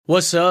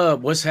What's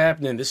up? What's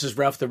happening? This is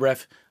Ralph the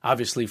Ref,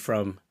 obviously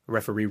from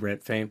Referee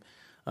Rant fame.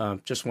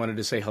 Just wanted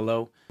to say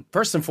hello.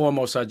 First and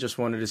foremost, I just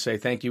wanted to say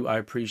thank you. I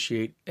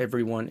appreciate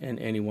everyone and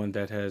anyone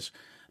that has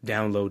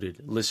downloaded,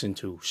 listened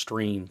to,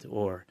 streamed,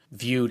 or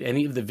viewed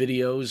any of the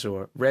videos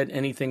or read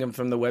anything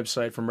from the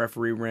website from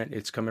Referee Rant.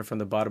 It's coming from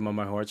the bottom of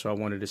my heart, so I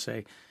wanted to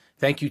say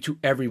thank you to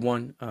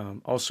everyone.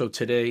 Also,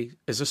 today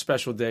is a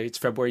special day. It's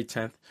February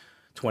 10th,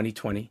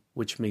 2020,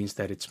 which means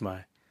that it's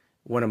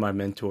one of my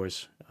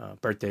mentors'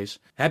 birthdays.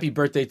 Happy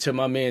birthday to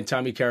my man,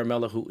 Tommy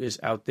Caramella, who is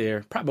out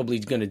there probably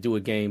going to do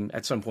a game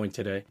at some point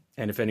today.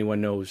 And if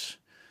anyone knows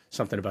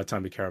something about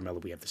Tommy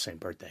Caramella, we have the same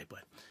birthday, but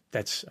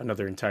that's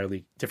another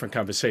entirely different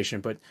conversation.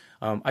 But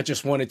I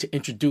just wanted to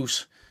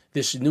introduce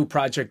this new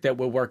project that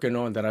we're working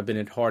on that I've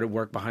been hard at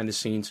work behind the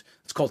scenes.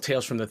 It's called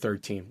Tales from the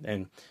Third Team.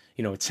 And,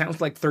 you know, it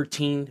sounds like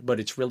 13, but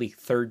it's really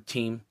third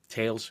team,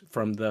 Tales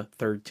from the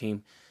Third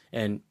Team.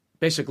 And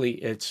basically,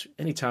 it's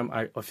anytime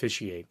I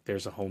officiate,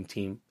 there's a home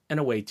team, an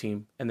away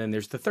team, and then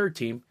there's the third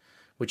team,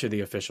 which are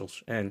the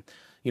officials. And,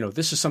 you know,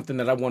 this is something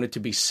that I wanted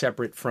to be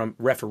separate from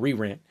Referee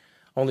Rant,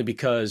 only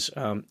because,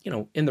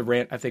 in the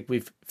rant, I think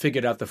we've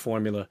figured out the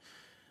formula.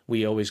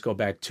 We always go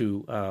back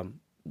to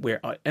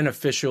where an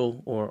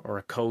official or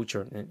a coach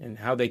and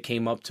how they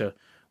came up to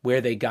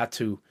where they got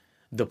to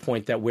the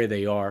point that where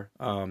they are.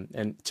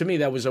 And to me,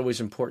 that was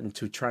always important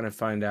to try to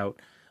find out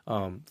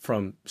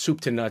from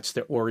soup to nuts,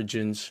 their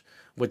origins,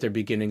 what their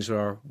beginnings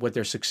are, what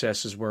their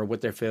successes were,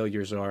 what their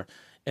failures are,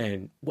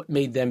 and what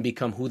made them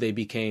become who they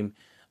became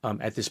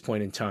at this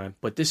point in time.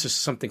 But this is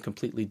something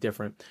completely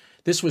different.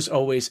 This was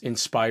always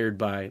inspired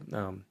by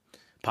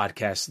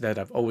podcasts that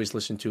I've always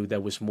listened to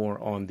that was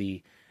more on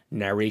the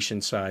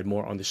narration side,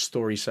 more on the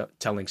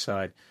storytelling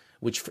side,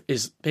 which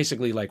is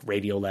basically like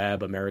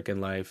Radiolab, American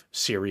Life,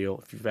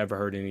 Serial, if you've ever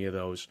heard any of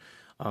those.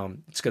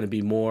 It's going to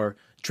be more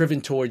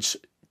driven towards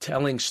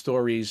telling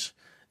stories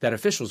that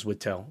officials would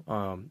tell,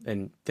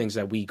 and things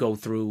that we go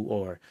through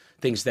or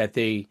things that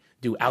they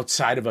do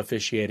outside of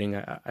officiating.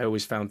 I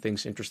always found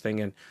things interesting.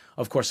 And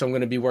of course, I'm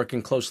going to be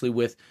working closely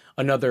with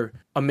another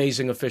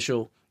amazing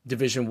official,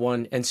 Division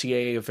I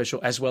NCAA official,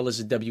 as well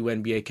as the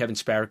WNBA, Kevin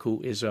Sparrick,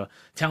 who is a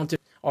talented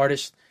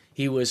artist.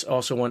 He was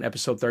also on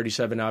episode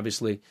 37,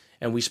 obviously,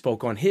 and we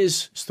spoke on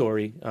his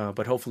story,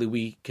 but hopefully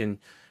we can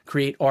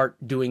create art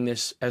doing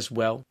this as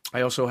well.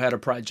 I also had a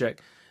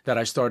project that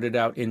I started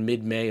out in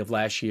mid-May of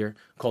last year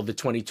called the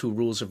 22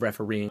 Rules of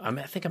Refereeing.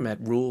 I think I'm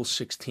at Rule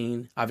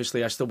 16.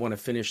 Obviously, I still want to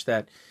finish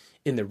that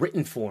in the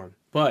written form.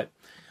 But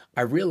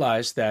I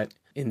realized that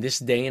in this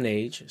day and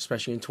age,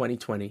 especially in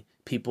 2020,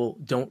 people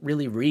don't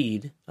really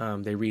read.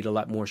 They read a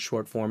lot more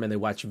short form and they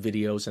watch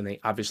videos and they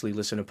obviously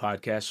listen to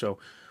podcasts. So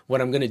what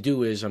I'm going to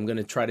do is I'm going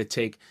to try to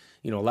take,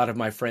 a lot of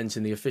my friends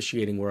in the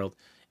officiating world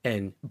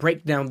and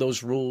break down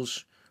those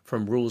rules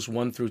from rules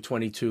 1 through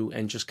 22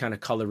 and just kind of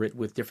color it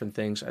with different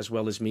things, as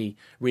well as me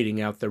reading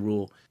out the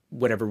rule,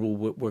 whatever rule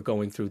we're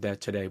going through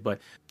that today. But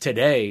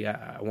today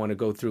I want to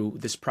go through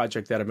this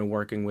project that I've been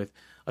working with,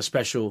 a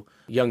special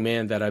young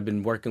man that I've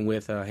been working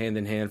with hand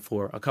in hand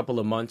for a couple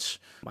of months.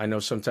 I know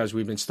sometimes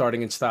we've been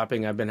starting and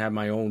stopping. I've been having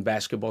my own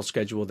basketball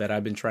schedule that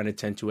I've been trying to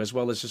tend to, as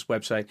well as this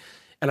website.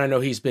 And I know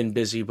he's been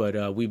busy,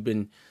 but we've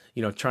been,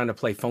 trying to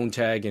play phone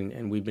tag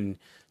and we've been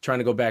trying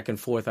to go back and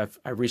forth.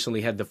 I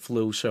recently had the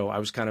flu, so I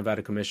was kind of out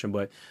of commission.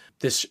 But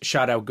this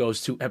shout out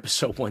goes to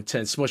episode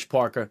 110, Smush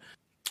Parker.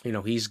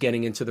 He's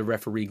getting into the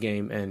referee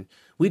game, and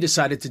we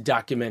decided to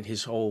document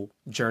his whole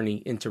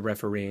journey into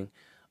refereeing.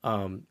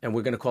 And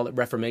we're going to call it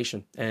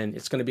Reformation. And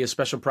it's going to be a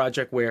special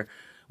project where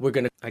we're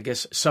going to,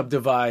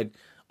 subdivide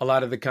a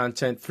lot of the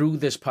content through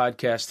this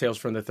podcast, Tales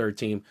from the Third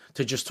Team,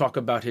 to just talk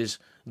about his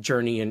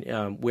journey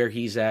and where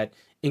he's at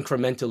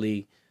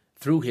incrementally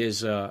through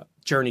his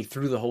journey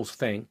through the whole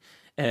thing.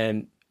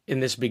 And in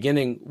this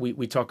beginning,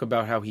 we talk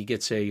about how he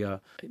gets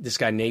this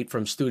guy, Nate,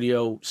 from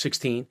Studio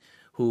 16,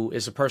 who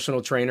is a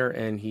personal trainer,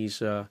 and he's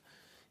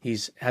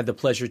had the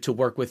pleasure to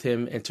work with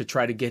him and to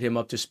try to get him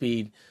up to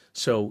speed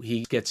so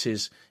he gets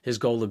his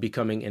goal of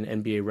becoming an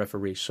NBA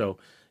referee. So,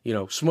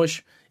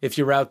 Smush, if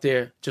you're out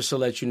there, just to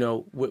let you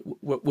know,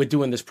 we're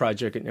doing this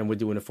project and we're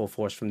doing it full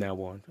force from now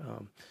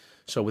on.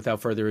 So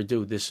without further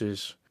ado, this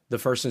is the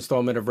first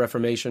installment of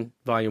Reformation,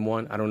 Volume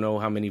 1. I don't know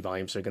how many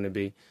volumes are going to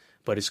be,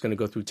 but it's going to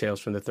go through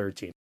Tales from the Third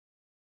Team.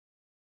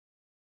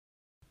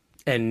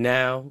 And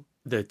now,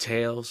 the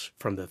Tales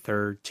from the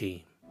Third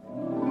Team.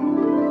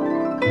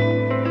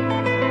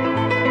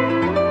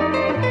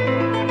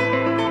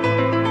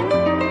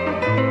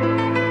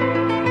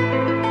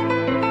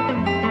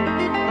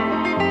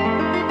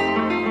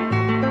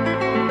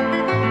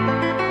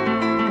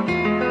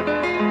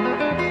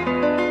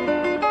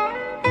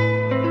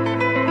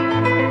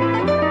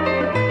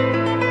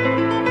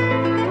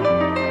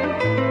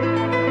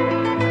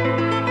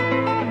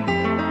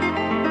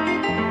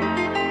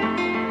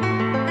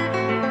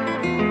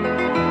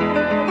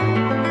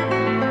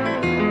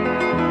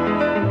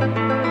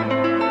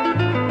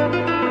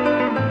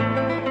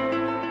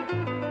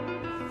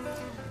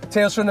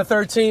 Tales from the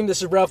Third Team.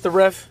 This is Ralph the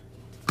Ref.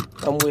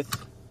 I'm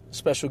with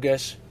special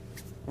guest,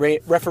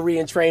 referee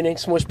in training,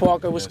 Smush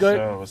Parker. What's good?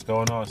 Sir. What's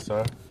going on,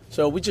 sir?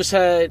 So we just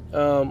had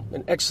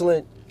an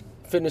excellent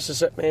fitness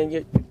assessment.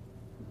 Man,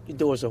 your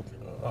door's open.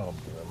 Oh,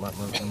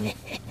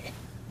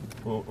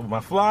 my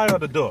fly or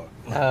the door?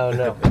 Oh,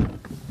 no.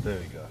 There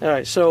you go. All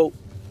right, so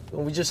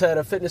we just had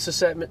a fitness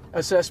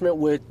assessment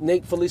with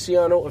Nate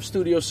Feliciano of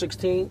Studio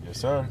 16.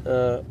 Yes,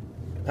 sir.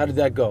 How did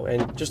that go?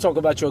 And just talk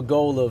about your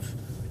goal of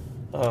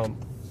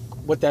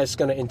what that's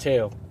going to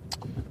entail.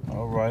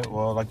 All right.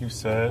 Well, like you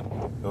said,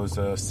 it was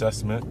an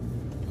assessment.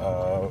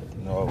 My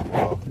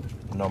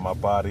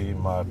body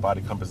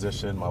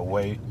composition, my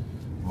weight,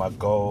 my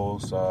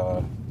goals,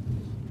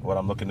 what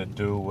I'm looking to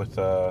do with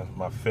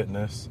my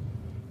fitness,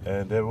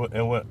 and it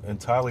went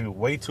entirely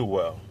way too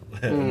well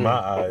in my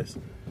eyes.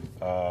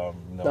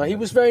 No, he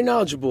was very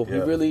knowledgeable.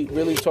 Yeah. He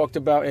really talked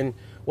about, and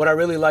what I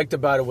really liked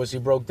about it was he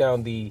broke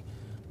down the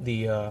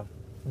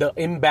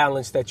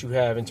imbalance that you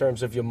have in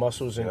terms of your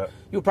muscles, and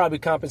you're probably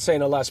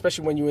compensating a lot,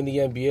 especially when you're in the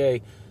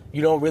NBA.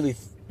 You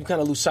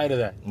kind of lose sight of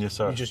that. Yes,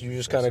 sir. You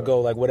just kind of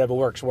go like whatever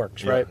works,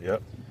 right?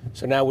 Yep.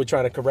 So now we're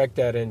trying to correct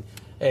that, and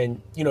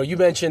you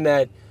mentioned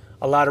that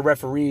a lot of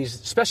referees,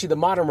 especially the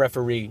modern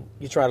referee,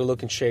 you try to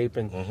look in shape,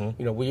 and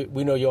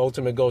we know your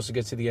ultimate goal is to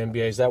get to the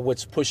NBA. Is that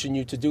what's pushing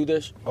you to do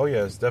this? Oh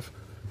yeah, it's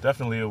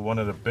definitely one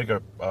of the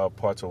bigger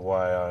parts of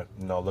why I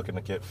looking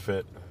to get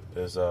fit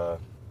is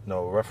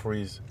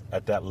referees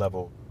at that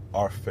level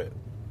are fit.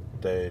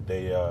 They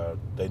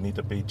need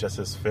to be just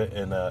as fit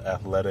and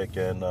athletic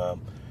and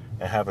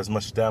have as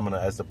much stamina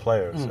as the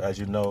players. As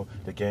you know,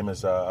 the game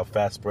is a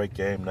fast break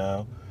game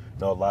now.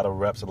 A lot of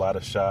reps, a lot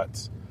of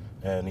shots,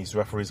 and these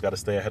referees got to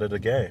stay ahead of the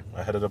game,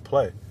 ahead of the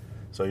play.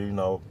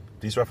 So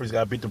these referees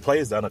got to beat the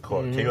players down the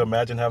court. Can you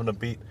imagine having to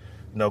beat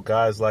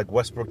guys like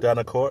Westbrook down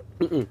the court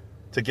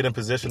to get in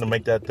position to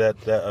make that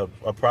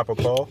a proper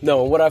call?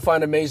 No. What I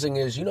find amazing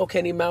is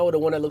Kenny Mauer, the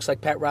one that looks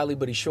like Pat Riley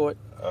but he's short.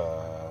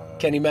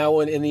 Kenny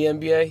Mauer in the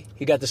NBA.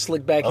 He got the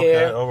slick back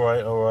hair. All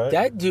right.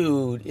 That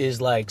dude is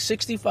like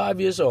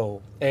 65 years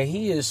old, and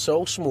he is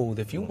so smooth.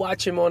 If you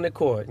watch him on the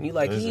court, and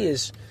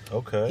he's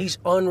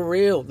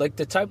unreal. Like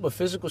the type of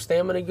physical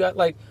stamina you got.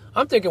 Like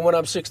I'm thinking when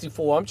I'm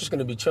 64, I'm just going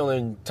to be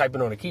chilling,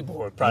 typing on a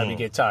keyboard, probably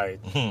get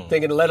tired.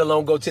 Thinking, let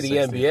alone go to the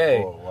 64,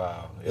 NBA.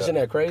 Wow. Yeah. Isn't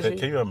that crazy?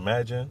 Can you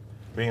imagine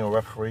being a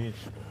referee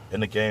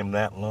in the game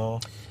that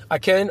long? I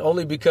can,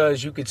 only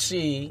because you could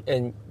see,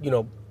 and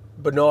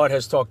Bernard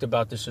has talked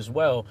about this as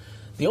well.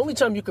 The only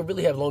time you can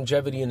really have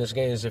longevity in this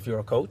game is if you're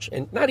a coach.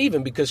 And not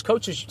even, because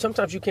coaches,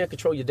 sometimes you can't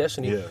control your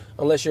destiny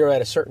unless you're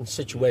at a certain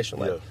situation,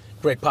 like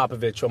Greg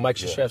Popovich or Mike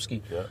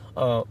Krzyzewski.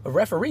 A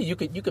referee, you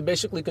could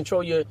basically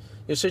control your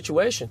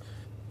situation.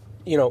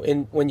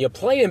 When you're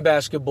playing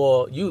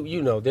basketball,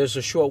 there's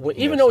a short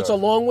window. Even though it's a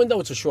long window,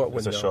 it's a short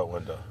window. It's a short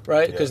window.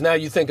 Right? Because now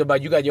you think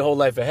about, you got your whole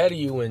life ahead of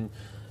you, and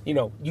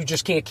you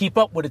just can't keep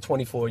up with a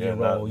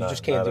 24-year-old. You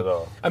just can't do it.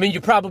 All. I mean,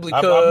 you probably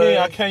could.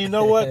 I can. You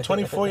know what?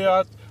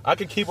 24-year-old, I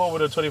can keep up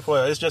with a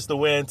 24-year-old. It's just the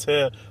wear and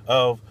tear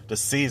of the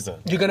season.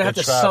 You're going to have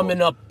to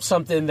summon up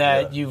something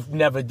that you've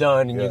never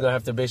done, and you're going to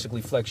have to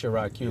basically flex your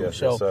IQ.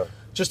 So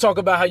just talk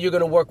about how you're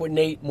going to work with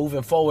Nate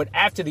moving forward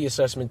after the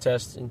assessment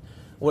test, and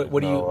what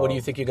do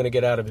you think you're going to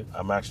get out of it?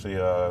 I'm actually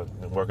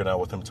working out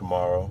with him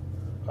tomorrow.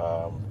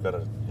 I'm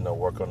going to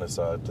work on this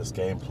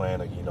game plan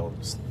to,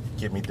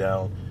 get me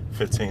down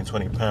 15,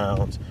 20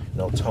 pounds,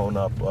 tone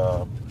up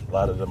a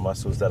lot of the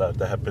muscles that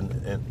have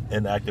been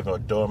inactive or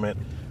dormant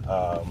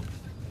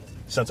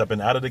since I've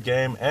been out of the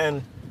game,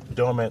 and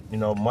dormant,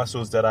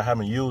 muscles that I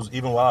haven't used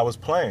even while I was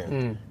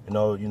playing.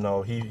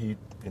 He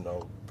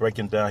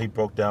breaking down, he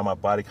broke down my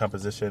body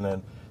composition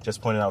and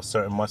just pointed out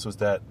certain muscles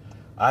that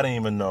I didn't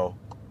even know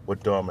were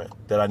dormant,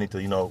 that I need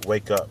to,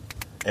 wake up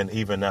and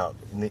even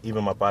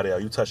my body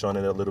out. You touched on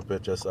it a little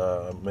bit just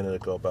a minute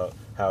ago about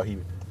how he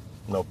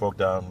broke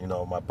down,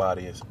 my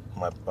body,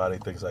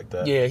 things like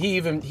that. Yeah, he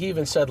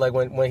even said, like,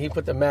 when he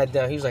put the mat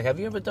down, he was like, have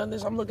you ever done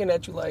this? I'm looking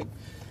at you like,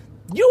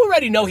 you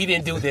already know he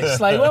didn't do this.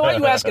 Like, why are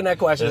you asking that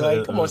question?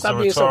 Like, come on, stop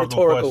being so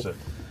rhetorical.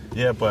 Question.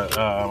 Yeah, but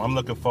I'm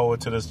looking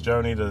forward to this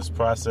journey, to this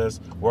process,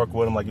 work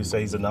with him. Like you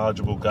say, he's a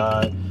knowledgeable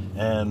guy.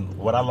 And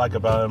what I like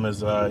about him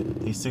is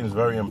he seems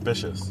very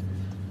ambitious.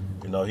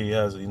 He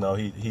has,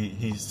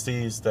 he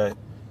sees that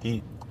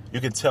you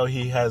can tell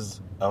he has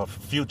a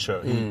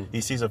future.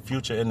 He sees a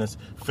future in this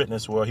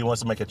fitness world. He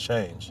wants to make a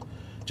change.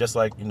 Just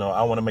like,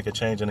 I want to make a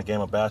change in the game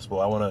of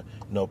basketball. I want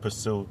to,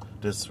 pursue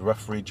this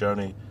referee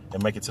journey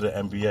and make it to the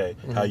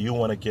NBA. How you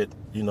want to get,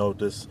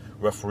 this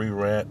referee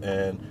rant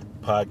and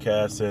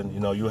podcast, and,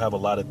 you have a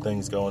lot of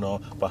things going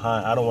on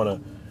behind. I don't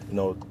want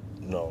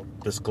to,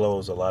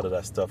 disclose a lot of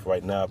that stuff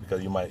right now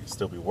because you might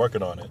still be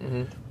working on it.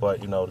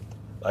 But,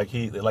 like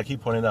he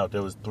pointed out,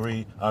 there was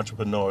 3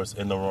 entrepreneurs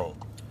in the room.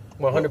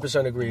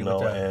 100% agree with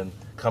that. And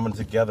coming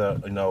together,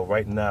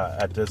 right now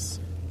at this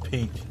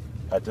peak,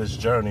 at this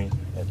journey,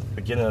 at the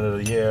beginning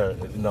of the year,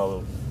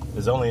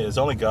 it's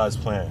only God's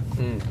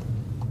plan.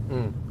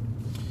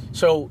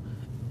 So,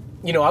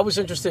 I was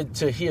interested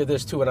to hear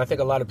this too, and I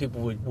think a lot of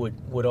people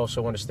would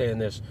also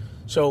understand this.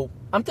 So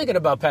I'm thinking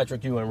about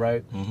Patrick Ewing,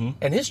 right? Mm-hmm.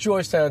 And his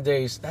Georgetown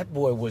days, that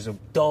boy was a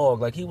dog.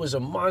 Like, he was a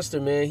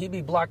monster, man. He'd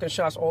be blocking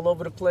shots all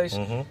over the place.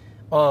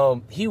 Mm-hmm.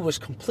 He was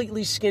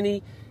completely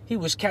skinny. He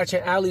was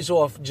catching alleys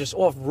off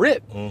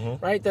rip,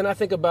 right? Then I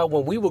think about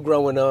when we were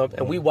growing up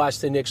and we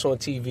watched the Knicks on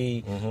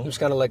TV. He was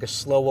kind of like a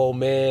slow old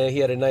man. He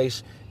had a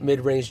nice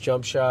mid-range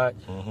jump shot.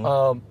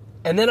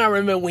 And then I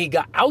remember when he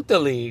got out the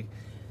league,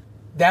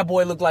 that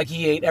boy looked like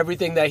he ate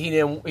everything that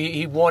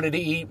he wanted to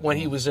eat when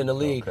he was in the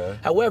league. Okay.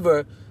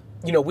 However,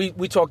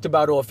 we talked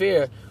about off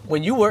air,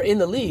 when you were in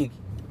the league,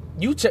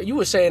 you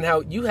were saying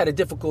how you had a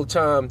difficult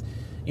time,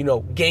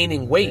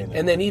 gaining weight.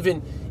 And then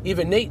even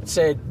Nate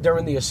said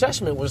during the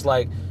assessment was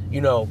like,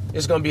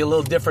 it's going to be a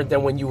little different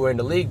than when you were in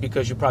the league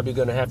because you're probably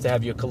going to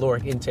have your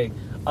caloric intake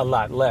a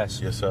lot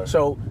less. Yes, sir.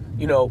 So,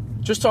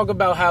 just talk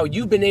about how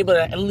you've been able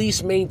to at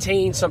least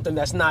maintain something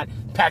that's not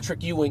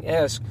Patrick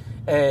Ewing-esque.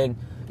 And,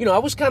 I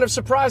was kind of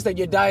surprised that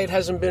your diet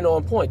hasn't been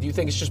on point. Do you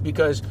think it's just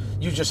because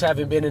you just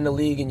haven't been in the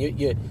league and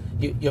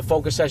your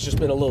focus has just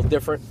been a little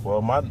different?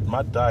 Well,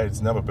 my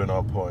diet's never been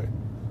on point,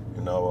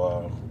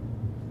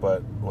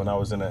 but when I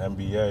was in the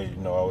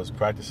NBA, I was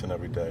practicing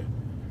every day.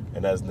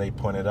 And as Nate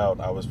pointed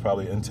out, I was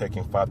probably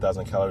intaking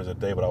 5,000 calories a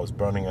day, but I was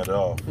burning it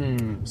off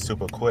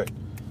super quick.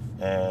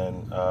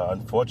 And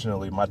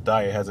unfortunately, my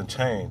diet hasn't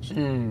changed,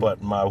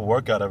 but my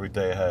workout every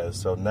day has.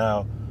 So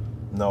now,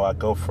 I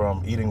go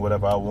from eating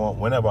whatever I want,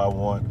 whenever I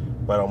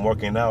want, but I'm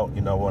working out,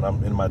 when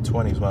I'm in my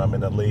 20s, when I'm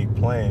in the league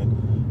playing,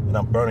 and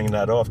I'm burning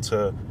that off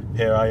to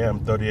here I am,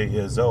 38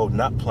 years old,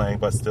 not playing,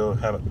 but still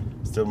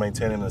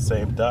maintaining the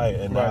same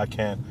diet, and now I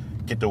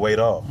can't get the weight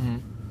off.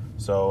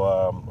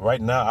 So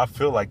right now, I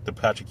feel like the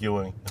Patrick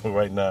Ewing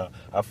right now.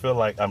 I feel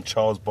like I'm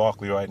Charles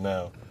Barkley right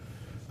now.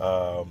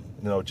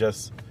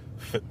 Just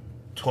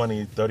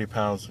 20, 30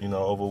 pounds,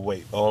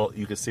 overweight.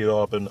 You can see it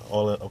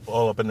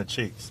all up in the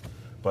cheeks.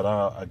 But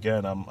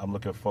again, I'm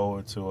looking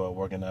forward to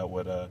working out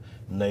with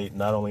Nate,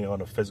 not only on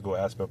the physical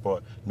aspect,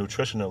 but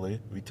nutritionally.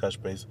 We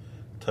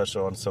touched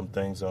on some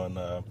things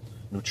on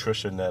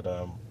nutrition that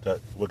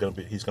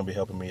he's gonna be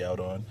helping me out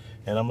on,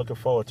 and I'm looking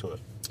forward to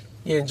it.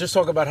 Yeah, and just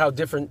talk about how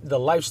different the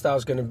lifestyle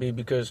is going to be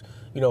because,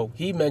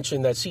 he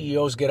mentioned that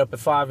CEOs get up at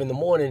 5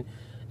 a.m.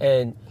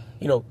 and,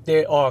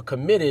 they are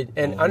committed.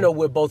 And I know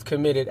we're both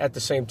committed at the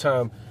same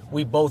time.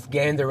 We both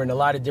gander in a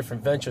lot of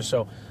different ventures.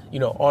 So,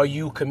 are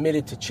you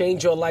committed to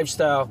change your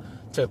lifestyle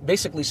to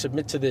basically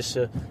submit to this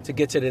to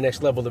get to the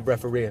next level of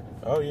refereeing?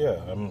 Oh,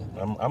 yeah.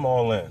 I'm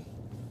all in.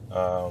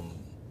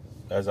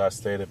 As I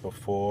stated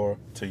before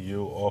to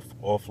you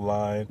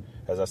offline,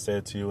 as I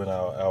said to you in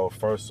our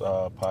first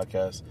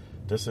podcast,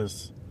 this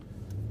is,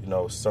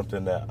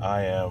 something that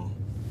I am,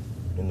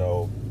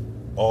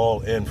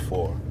 all in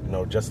for.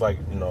 Just like,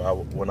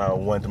 when I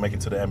wanted to make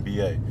it to the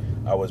NBA,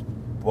 I was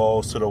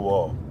balls to the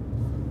wall.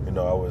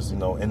 I was,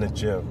 in the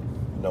gym,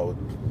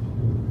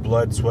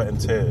 blood, sweat, and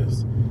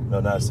tears.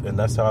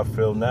 That's how I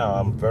feel now.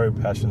 I'm very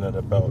passionate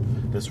about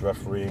this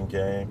refereeing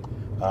game.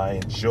 I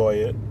enjoy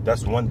it.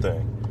 That's one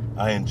thing.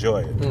 I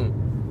enjoy it.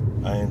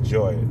 I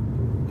enjoy it.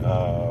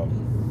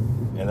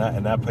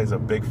 And that plays a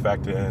big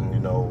factor in,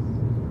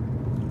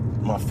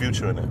 my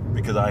future in it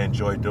because I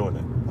enjoy doing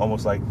it.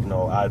 Almost like,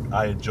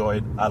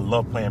 I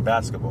love playing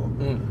basketball.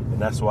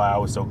 And that's why I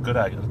was so good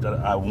at it. That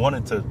I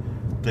wanted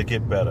to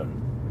get better.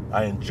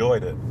 I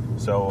enjoyed it.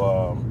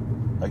 So,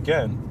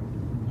 again,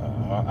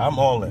 I'm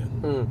all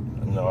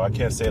in. I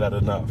can't say that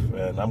enough.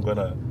 And I'm going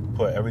to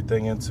put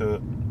everything into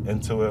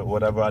it,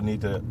 whatever I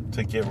need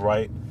to get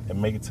right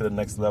and make it to the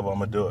next level, I'm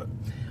going to do it.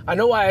 I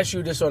know I asked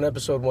you this on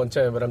episode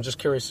 110, but I'm just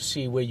curious to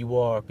see where you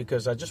are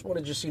because I just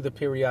wanted to see the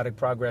periodic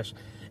progress.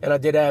 And I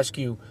did ask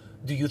you,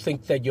 do you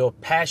think that your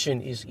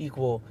passion is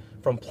equal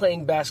from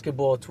playing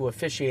basketball to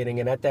officiating?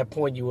 And at that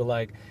point, you were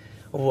like,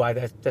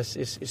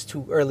 it's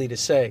too early to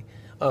say.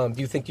 Do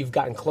you think you've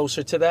gotten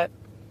closer to that?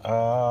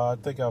 I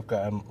think I've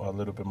gotten a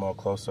little bit more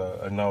closer.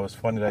 It's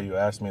funny that you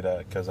asked me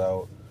that because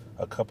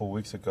a couple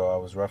weeks ago, I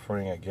was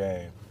refereeing a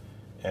game,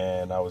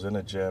 and I was in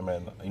a gym,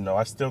 and,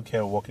 I still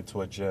can't walk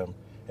into a gym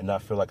and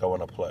not feel like I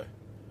want to play.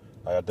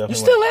 Like, I definitely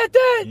you still at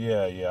that?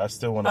 Yeah. I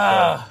still want to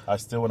play. I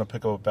still want to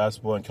pick up a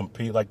basketball and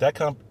compete. Like that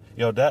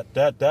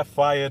that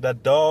fire,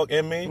 that dog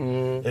in me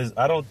is.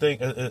 I don't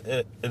think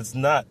it's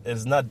not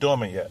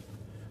dormant yet.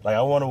 Like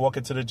I want to walk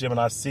into the gym and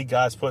I see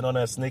guys putting on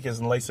their sneakers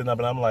and lacing up,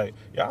 and I'm like,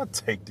 yeah, I'll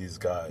take these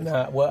guys.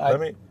 Nah, well,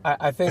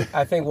 I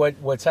think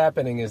what's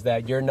happening is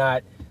that you're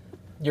not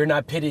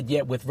pitted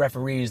yet with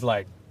referees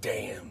like,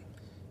 damn,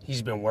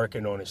 he's been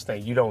working on his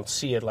thing. You don't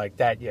see it like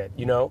that yet,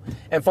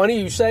 And funny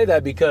you say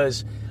that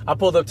because I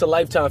pulled up to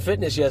Lifetime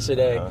Fitness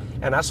yesterday,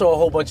 and I saw a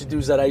whole bunch of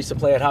dudes that I used to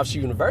play at Hofstra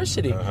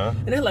University.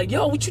 And they're like,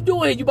 yo, what you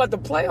doing? You about to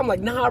play? I'm like,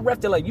 nah, I ref.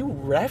 They're like, you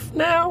ref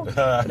now?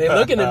 And they're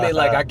looking at me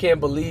like I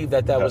can't believe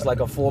that was like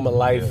a form of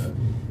life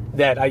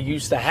that I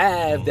used to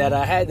have, that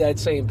I had that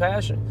same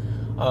passion.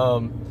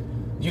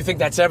 Do you think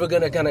that's ever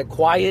going to kind of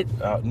quiet?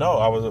 No,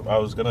 I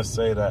was going to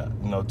say that,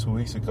 2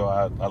 weeks ago,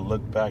 I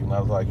looked back and I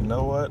was like, you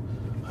know what?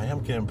 I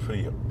am getting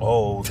pretty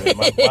old,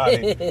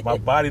 and my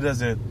body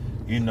doesn't,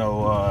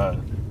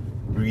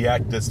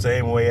 react the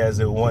same way as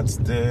it once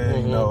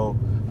did.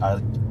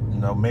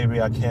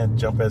 Maybe I can't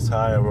jump as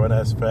high and run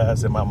as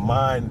fast, and my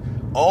mind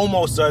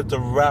almost started to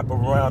wrap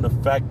around the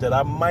fact that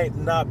I might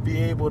not be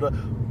able to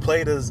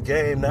play this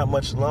game that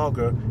much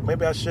longer.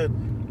 Maybe I should.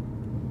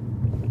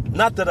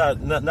 Not that I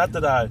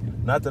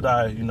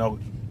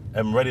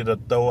am ready to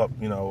throw up,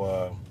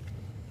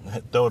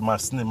 throw my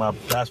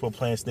basketball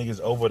playing sneakers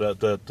over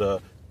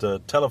the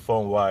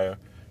telephone wire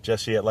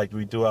just yet, like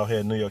we do out here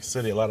in New York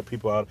City. A lot of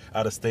people out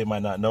of state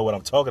might not know what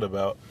I'm talking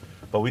about,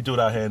 but we do it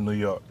out here in New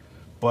York.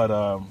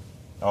 But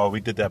we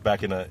did that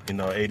back in the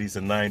 80s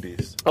and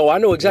 90s. Oh, I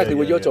know exactly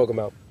what you're talking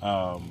about.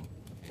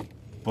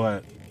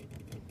 But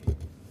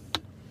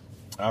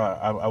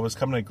I was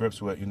coming to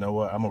grips with, you know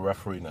what? I'm a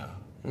referee now.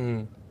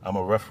 I'm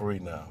a referee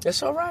now.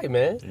 That's all right,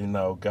 man.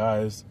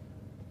 Guys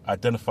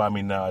identify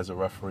me now as a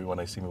referee when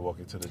they see me walk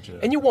into the gym.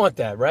 And you want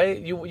that, right?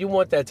 You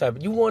want that type.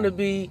 You want to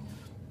be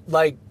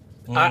like.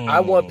 I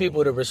want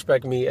people to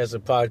respect me as a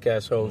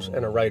podcast host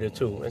and a writer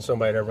too, and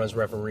somebody that runs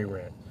Referee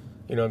Rant.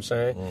 You know what I'm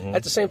saying?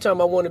 At the same time,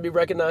 I want to be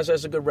recognized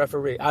as a good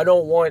referee. I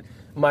don't want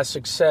my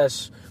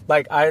success,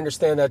 like, I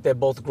understand that they're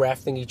both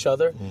grafting each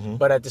other,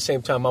 but at the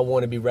same time, I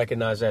want to be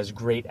recognized as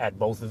great at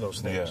both of those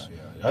things.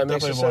 Yeah. I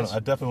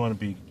definitely want to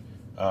be,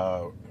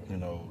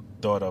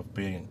 thought of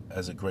being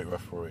as a great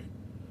referee.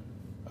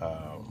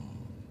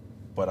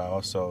 But I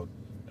also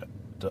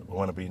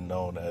want to be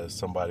known as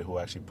somebody who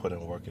actually put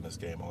in work in this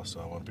game also.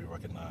 I want to be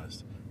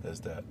recognized as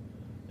that.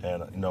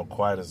 And,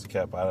 quiet as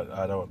kept,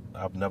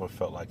 I've never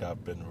felt like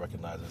I've been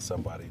recognized as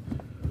somebody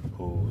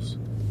who's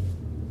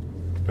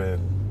been,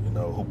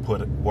 who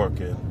put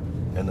work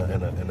in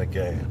the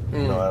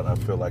game. I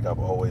feel like I've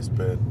always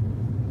been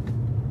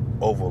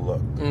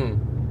overlooked.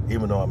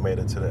 Even though I made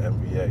it to the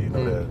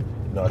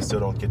NBA, I still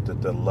don't get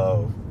the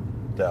love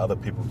that other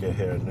people get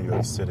here in New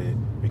York City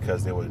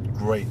because they were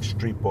great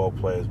street ball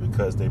players,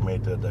 because they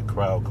made the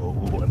crowd go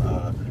ooh and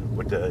ah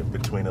with the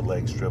between the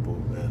legs dribble.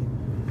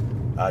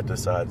 And I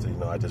decided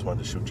to, I just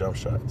wanted to shoot jump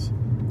shots.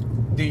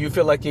 Do you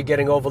feel like you're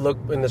getting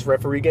overlooked in this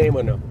referee game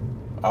or no?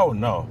 Oh,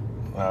 no.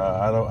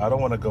 I don't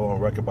want to go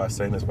on record by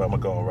saying this, but I'm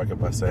going to go on record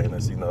by saying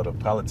this. The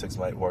politics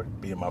might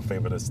be in my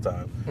favor this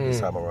time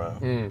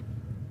around.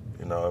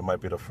 It might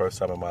be the first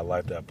time in my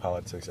life that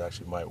politics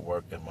actually might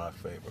work in my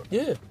favor.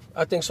 Yeah,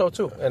 I think so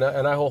too, and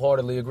I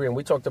wholeheartedly agree. And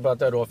we talked about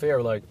that off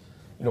air. Like,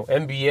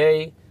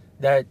 NBA,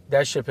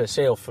 that ship has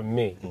sailed for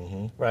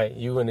me, right?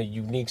 You in a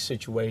unique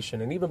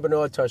situation, and even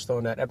Bernard touched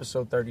on that.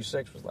 Episode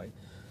 36 was like,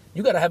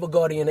 you got to have a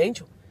guardian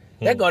angel.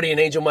 That guardian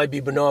angel might be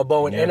Bernard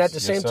Bowen, and at the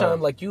same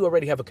time, like, you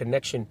already have a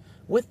connection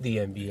with the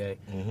NBA.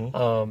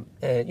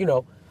 And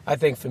I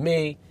think for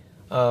me.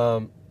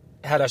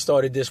 Had I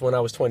started this when I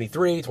was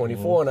 23,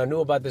 24, and I knew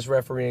about this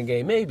refereeing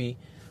game, maybe.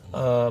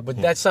 But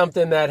that's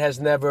something that has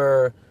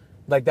never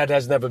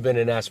been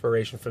an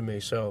aspiration for me.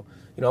 So,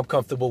 I'm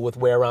comfortable with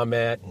where I'm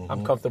at.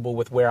 I'm comfortable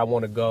with where I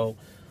want to go.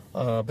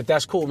 But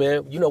that's cool,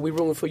 man. We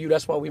rooting for you.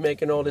 That's why we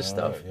making all this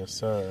stuff. Yes,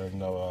 sir.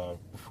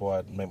 Before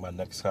I make my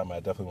next comment, I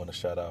definitely want to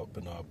shout out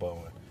Bernard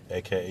Bowen,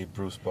 a.k.a.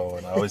 Bruce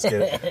Bowen. I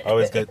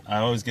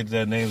always get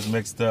their names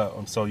mixed up.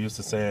 I'm so used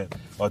to saying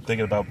or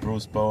thinking about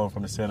Bruce Bowen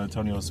from the San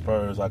Antonio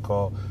Spurs. I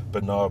call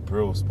Bernard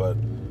Bruce, but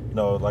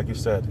like you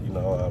said,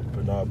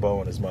 Bernard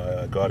Bowen is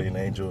my guardian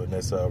angel in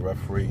this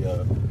referee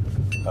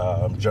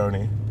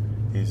journey.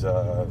 He's,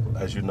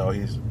 as you know,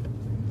 he's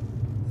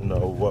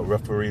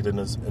refereed in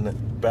the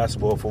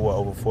basketball for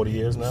over 40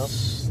 years now.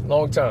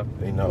 Long time.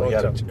 He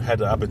had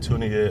the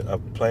opportunity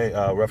of playing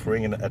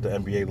refereeing at the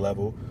NBA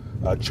level.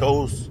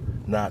 Chose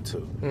not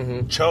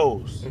to.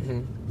 Chose.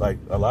 Like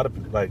a lot of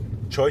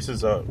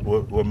choices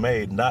were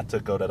made not to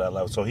go to that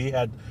level. So he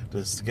had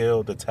the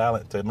skill, the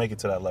talent to make it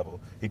to that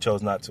level. He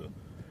chose not to.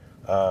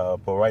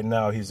 But right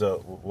now he's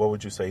what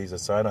would you say? He's a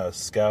signer, a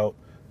scout,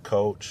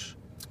 coach,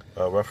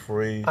 a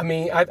referee. I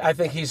mean, I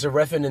think he's a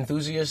reffing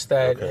enthusiast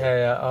that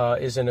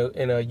is in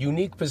a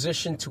unique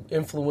position to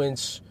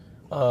influence.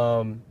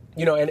 And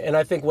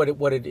I think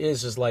what it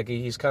is like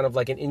he's kind of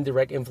like an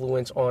indirect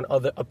influence on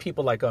other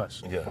people like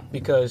us. Yeah.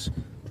 Because,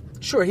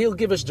 sure, he'll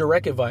give us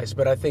direct advice,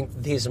 but I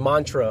think his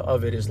mantra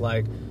of it is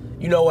like,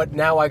 you know what?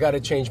 Now I got to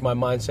change my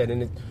mindset,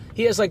 and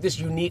he has like this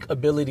unique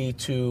ability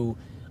to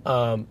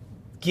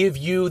give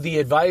you the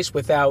advice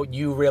without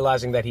you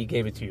realizing that he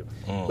gave it to you.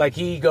 Like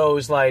he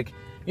goes like,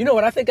 you know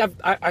what? I think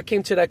I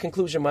came to that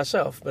conclusion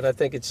myself, but I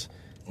think it's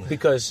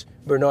because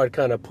Bernard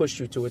kind of pushed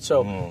you to it.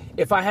 So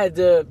if I had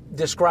to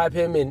describe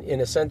him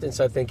in a sentence,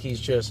 I think he's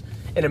just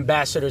an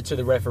ambassador to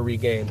the referee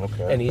game.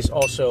 Okay. And he's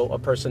also a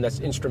person that's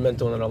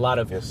instrumental in a lot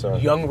of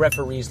young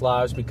referees'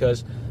 lives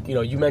because,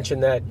 you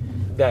mentioned that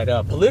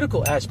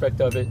political aspect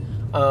of it.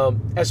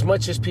 As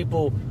much as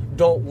people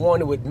don't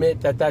want to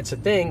admit that that's a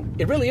thing,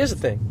 it really is a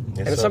thing.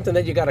 And it's something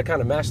that you got to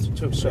kind of master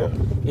too. So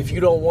if you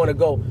don't want to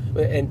go,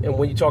 and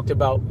when you talked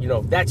about,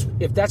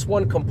 if that's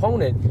one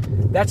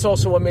component, that's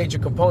also a major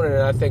component.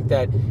 And I think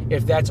that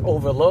if that's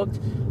overlooked,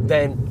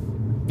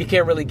 then, you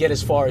can't really get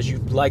as far as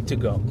you'd like to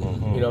go.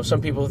 Mm-hmm. You know,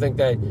 some people think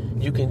that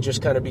you can just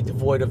kind of be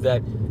devoid of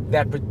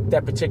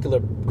that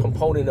particular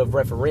component of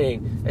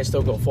refereeing and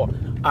still go far.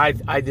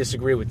 I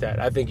disagree with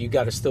that. I think you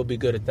got to still be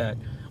good at that,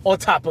 on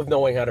top of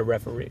knowing how to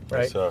referee,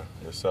 right? Yes, sir.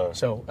 Yes, sir.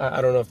 So I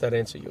don't know if that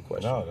answered your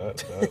question. No,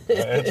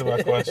 that answered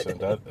my question.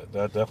 That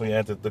definitely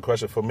answered the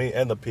question for me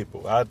and the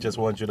people. I just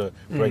want you to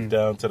break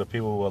down to the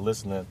people who are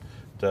listening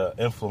the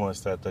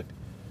influence that the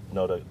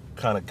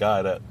kind of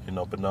guy that,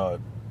 Bernard,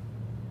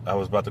 I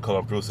was about to call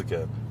him Bruce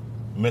again,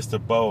 Mr.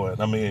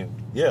 Bowen. I mean,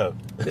 yeah,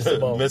 Mr.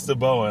 Bowen. Mr.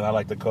 Bowen, I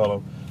like to call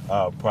him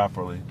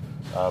properly.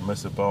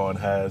 Mr. Bowen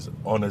has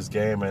on his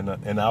game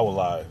in our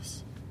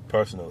lives,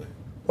 personally.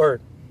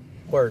 Word.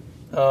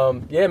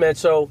 Yeah, man.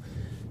 So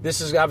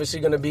this is obviously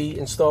going to be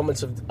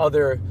installments of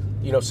other,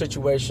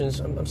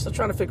 situations. I'm still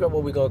trying to figure out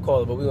what we're going to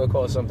call it, but we're going to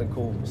call it something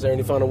cool. Is there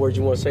any final words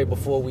you want to say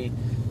before we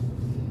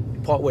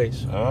part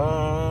ways?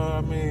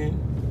 I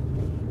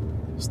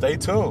mean, stay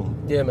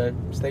tuned. Yeah,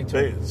 man. Stay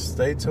tuned.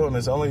 Stay tuned.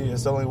 It's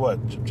only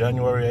what,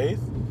 January 8th?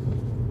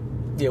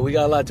 Yeah, we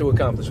got a lot to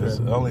accomplish, It's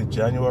man. only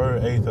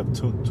January 8th of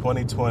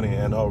 2020,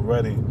 and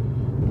already,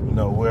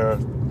 we're,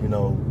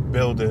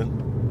 building.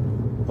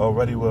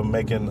 Already we're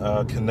making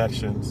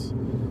connections,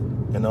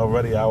 and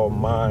already our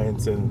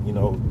minds and,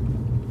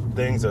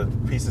 things are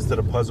pieces to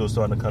the puzzle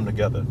starting to come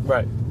together.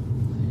 Right.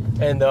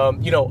 And,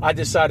 I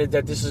decided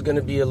that this is going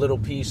to be a little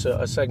piece,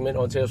 a segment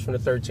on Tales from the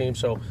Third Team.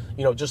 So,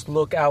 just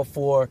look out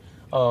for,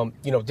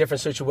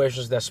 different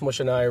situations that Smush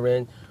and I are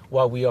in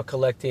while we are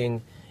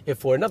collecting it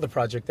for another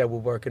project that we're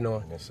working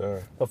on. Yes,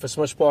 sir. But for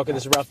Smush Parker,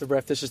 this is Ralph the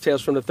Ref. This is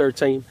Tales from the Third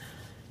Team.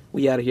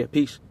 We out of here.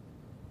 Peace.